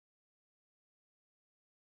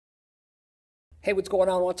Hey, what's going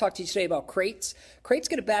on? I want to talk to you today about crates. Crates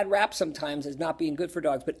get a bad rap sometimes as not being good for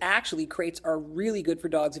dogs, but actually crates are really good for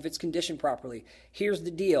dogs if it's conditioned properly. Here's the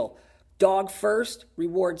deal. Dog first,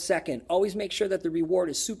 reward second. Always make sure that the reward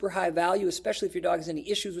is super high value, especially if your dog has any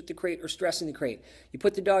issues with the crate or stress in the crate. You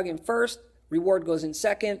put the dog in first, reward goes in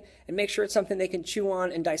second, and make sure it's something they can chew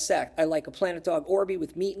on and dissect. I like a Planet Dog Orby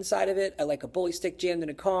with meat inside of it. I like a bully stick jammed in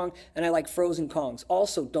a Kong, and I like frozen Kongs.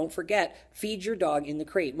 Also, don't forget, feed your dog in the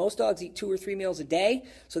crate. Most dogs eat 2 or 3 meals a day,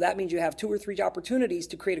 so that means you have 2 or 3 opportunities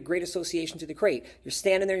to create a great association to the crate. You're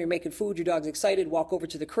standing there, you're making food, your dog's excited, walk over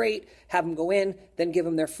to the crate, have them go in, then give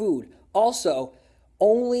them their food. Also,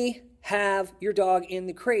 only have your dog in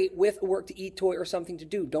the crate with a work to eat toy or something to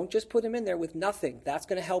do. Don't just put them in there with nothing. That's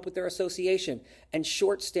going to help with their association. And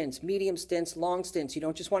short stints, medium stints, long stints. You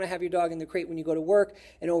don't just want to have your dog in the crate when you go to work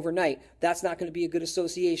and overnight. That's not going to be a good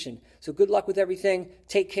association. So good luck with everything.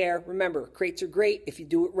 Take care. Remember, crates are great if you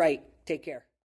do it right. Take care.